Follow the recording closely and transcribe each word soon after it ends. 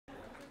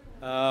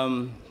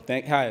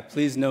Hi,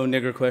 please no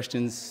nigger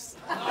questions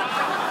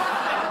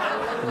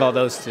about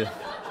those two.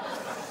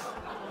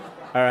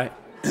 All right.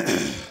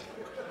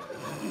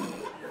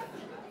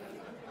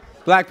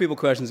 Black people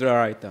questions are all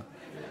right, though.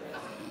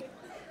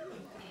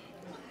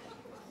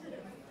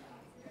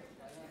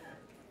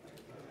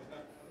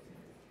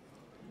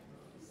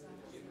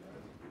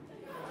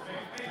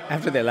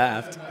 After they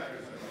laughed.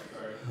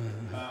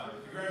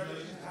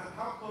 Congratulations.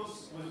 How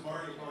close was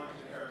Marty Khan to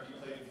the character you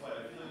played in Flight?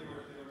 I feel like they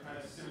were kind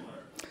of similar.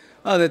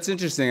 Oh, that's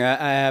interesting.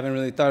 I haven't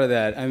really thought of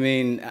that. I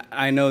mean,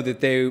 I know that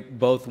they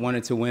both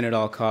wanted to win at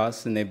all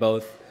costs, and they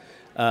both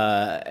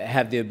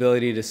have the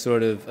ability to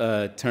sort of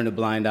turn a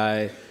blind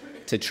eye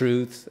to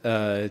truth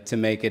to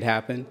make it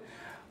happen.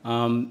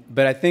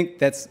 But I think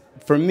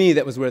for me,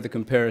 that was where the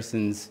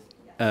comparisons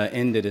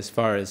ended as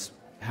far as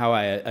how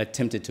I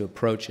attempted to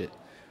approach it.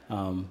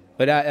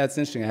 But that's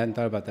interesting. I hadn't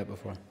thought about that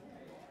before.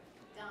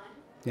 Don?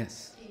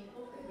 Yes.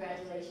 Beautiful.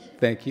 Congratulations.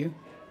 Thank you.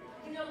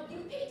 You know, you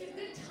picked a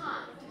good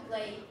time to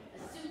play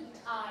a suit and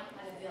tie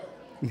kind of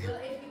villain. Well,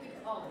 if you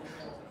could call it a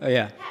villain. Oh,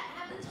 yeah.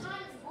 Have the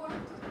times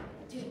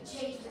worked to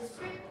change the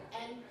script,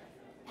 and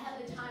have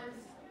the times,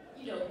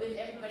 you know, with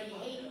everybody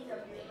hating the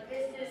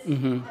business,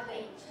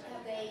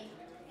 have they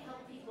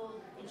helped people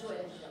enjoy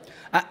the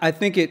show? I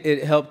think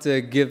it helped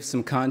to give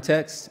some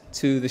context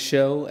to the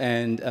show,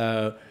 and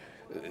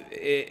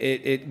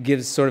it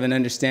gives sort of an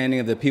understanding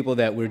of the people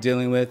that we're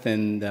dealing with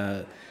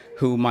and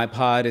who my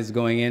pod is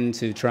going in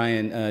to try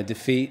and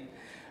defeat.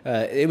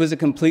 It was a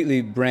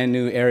completely brand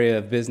new area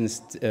of business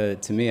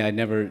to me. I'd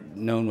never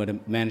known what a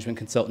management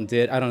consultant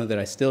did. I don't know that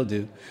I still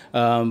do.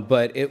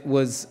 But it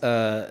was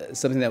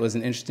something that was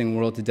an interesting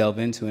world to delve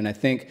into. And I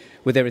think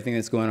with everything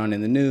that's going on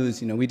in the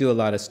news, you know, we do a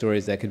lot of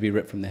stories that could be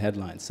ripped from the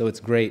headlines. So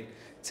it's great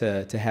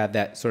to have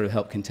that sort of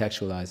help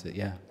contextualize it,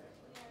 yeah.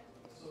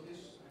 So this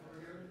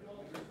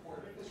question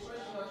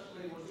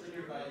actually was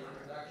triggered by your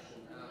production.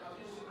 How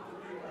do you see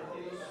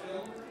Tarantino's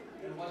film,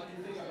 and what do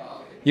you think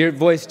about it? Your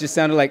voice just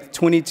sounded like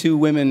 22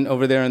 women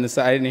over there on the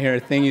side. I didn't hear a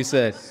thing you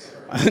said.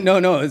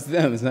 No, it's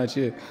them. It's not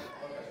you.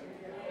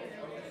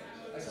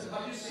 I said,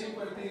 how do you see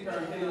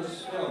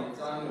Tarantino's film,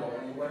 Django,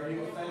 and were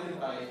you offended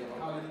by it, or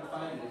how did you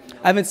find it?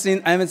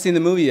 I haven't seen the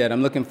movie yet.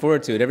 I'm looking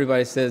forward to it.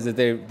 Everybody says that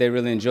they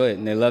really enjoy it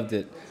and they loved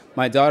it.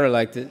 My daughter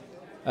liked it.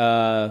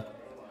 I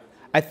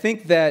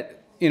think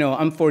that, you know,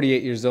 I'm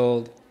 48 years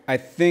old. I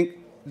think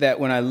that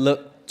when I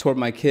look toward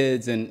my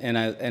kids and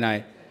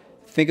I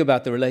think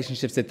about the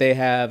relationships that they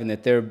have and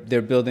that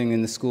they're building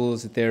in the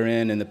schools that they're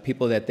in and the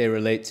people that they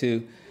relate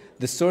to,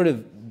 the sort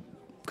of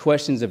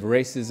questions of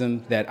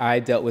racism that I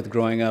dealt with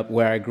growing up,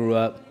 where I grew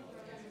up,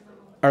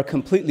 are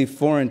completely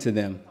foreign to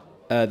them.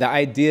 The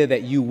idea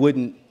that you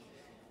wouldn't,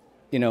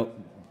 you know,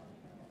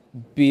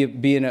 be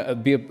in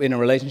a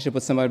relationship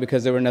with somebody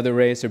because they were another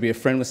race, or be a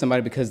friend with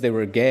somebody because they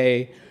were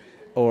gay,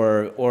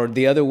 or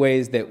the other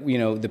ways that, you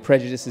know, the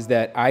prejudices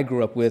that I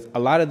grew up with, a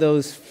lot of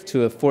those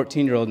to a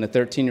 14-year-old and a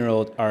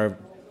 13-year-old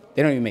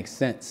they don't even make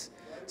sense.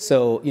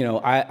 So, you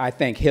know, I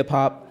thank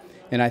hip-hop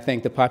and I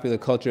thank the popular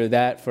culture of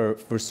that for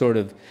sort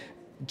of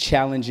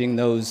challenging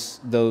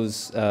those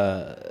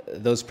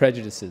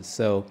prejudices.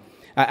 So,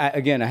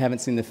 again, I haven't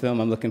seen the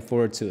film. I'm looking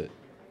forward to it.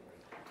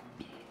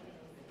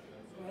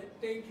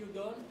 Thank you,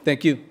 Don.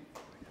 Thank you.